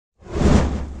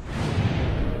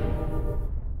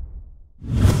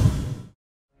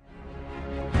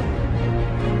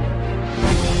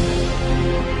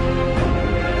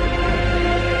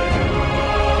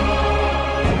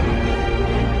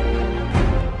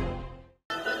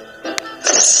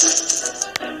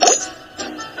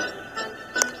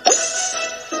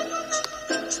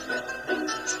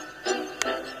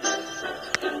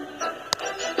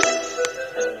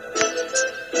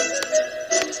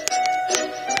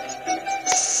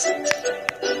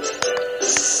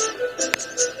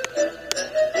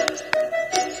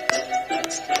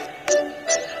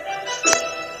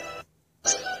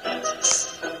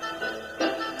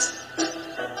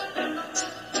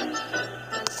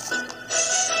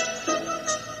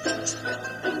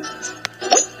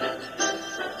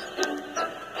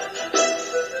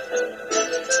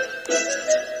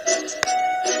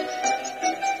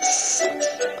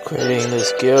Creating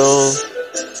this guild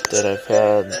that I've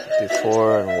had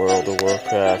before in World of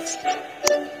Warcraft.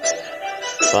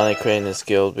 Finally creating this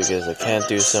guild because I can't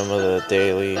do some of the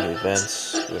daily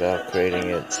events without creating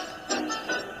it.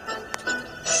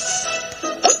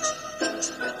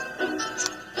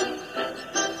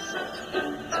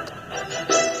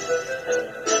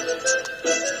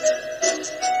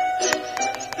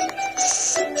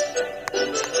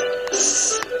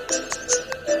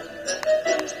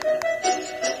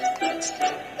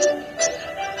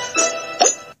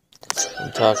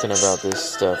 I'm talking about this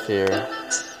stuff here.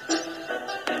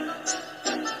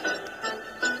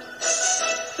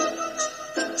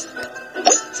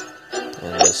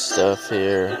 And this stuff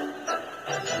here.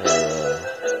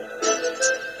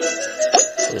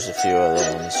 There's a few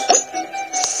other ones.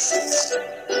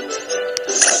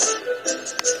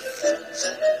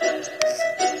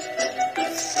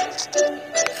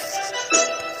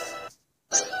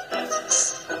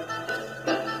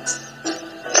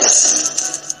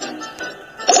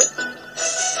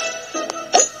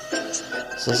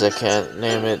 Since I can't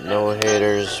name it no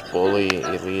haters, bully,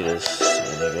 elitist,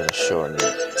 and you're gonna shorten it.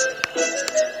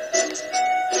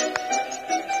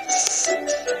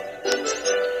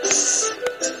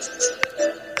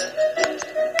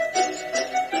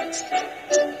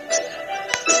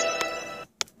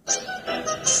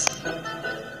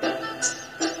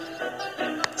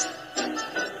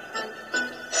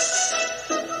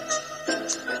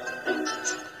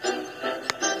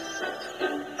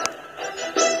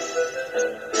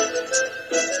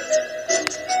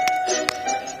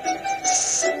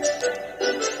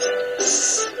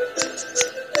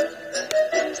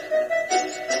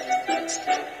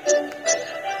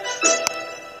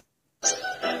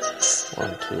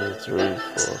 One, 2, 3,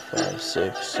 4, 5,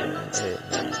 6, 7, 8,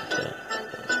 9, 10,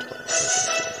 11, 12,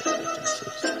 13, 14, 15,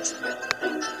 16.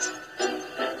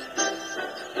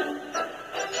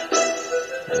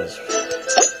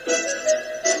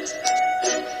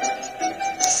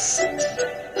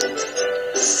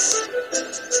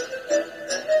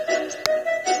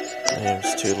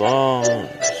 Name's too long.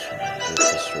 Just want to get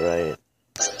this right.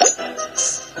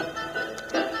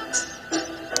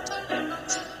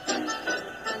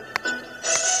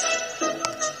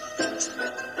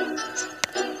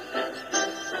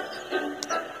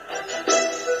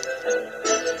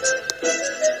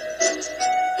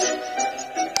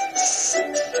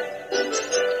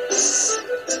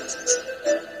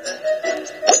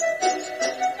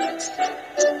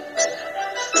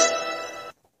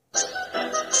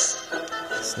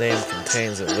 This name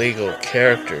contains illegal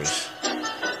characters.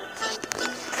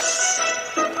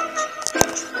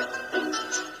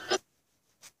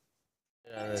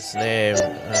 On this name,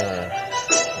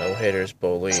 no haters,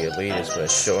 bully, elitist, but I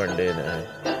shortened it and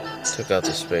I took out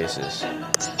the spaces.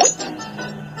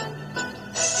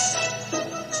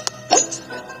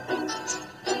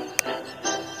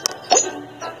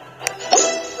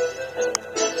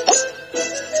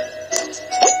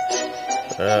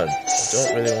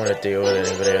 Don't really want to deal with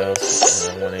anybody else.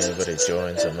 I don't want anybody to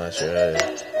join, so I'm not sure how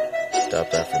to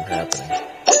stop that from happening.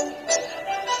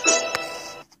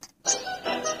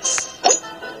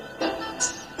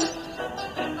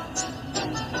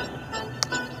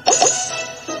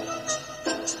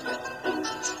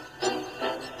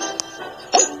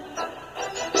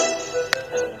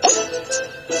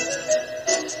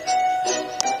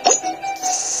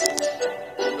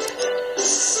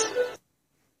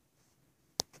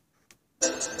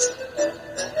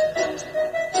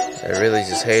 I really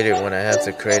just hate it when I have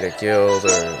to create a guild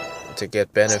or to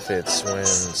get benefits when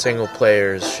single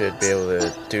players should be able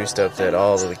to do stuff that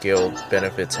all of the guild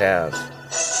benefits have.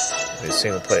 There's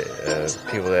single play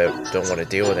people that don't want to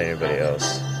deal with anybody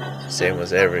else. Same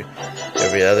as every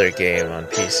other game on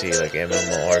PC, like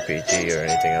mmorpg or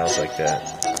anything else like that.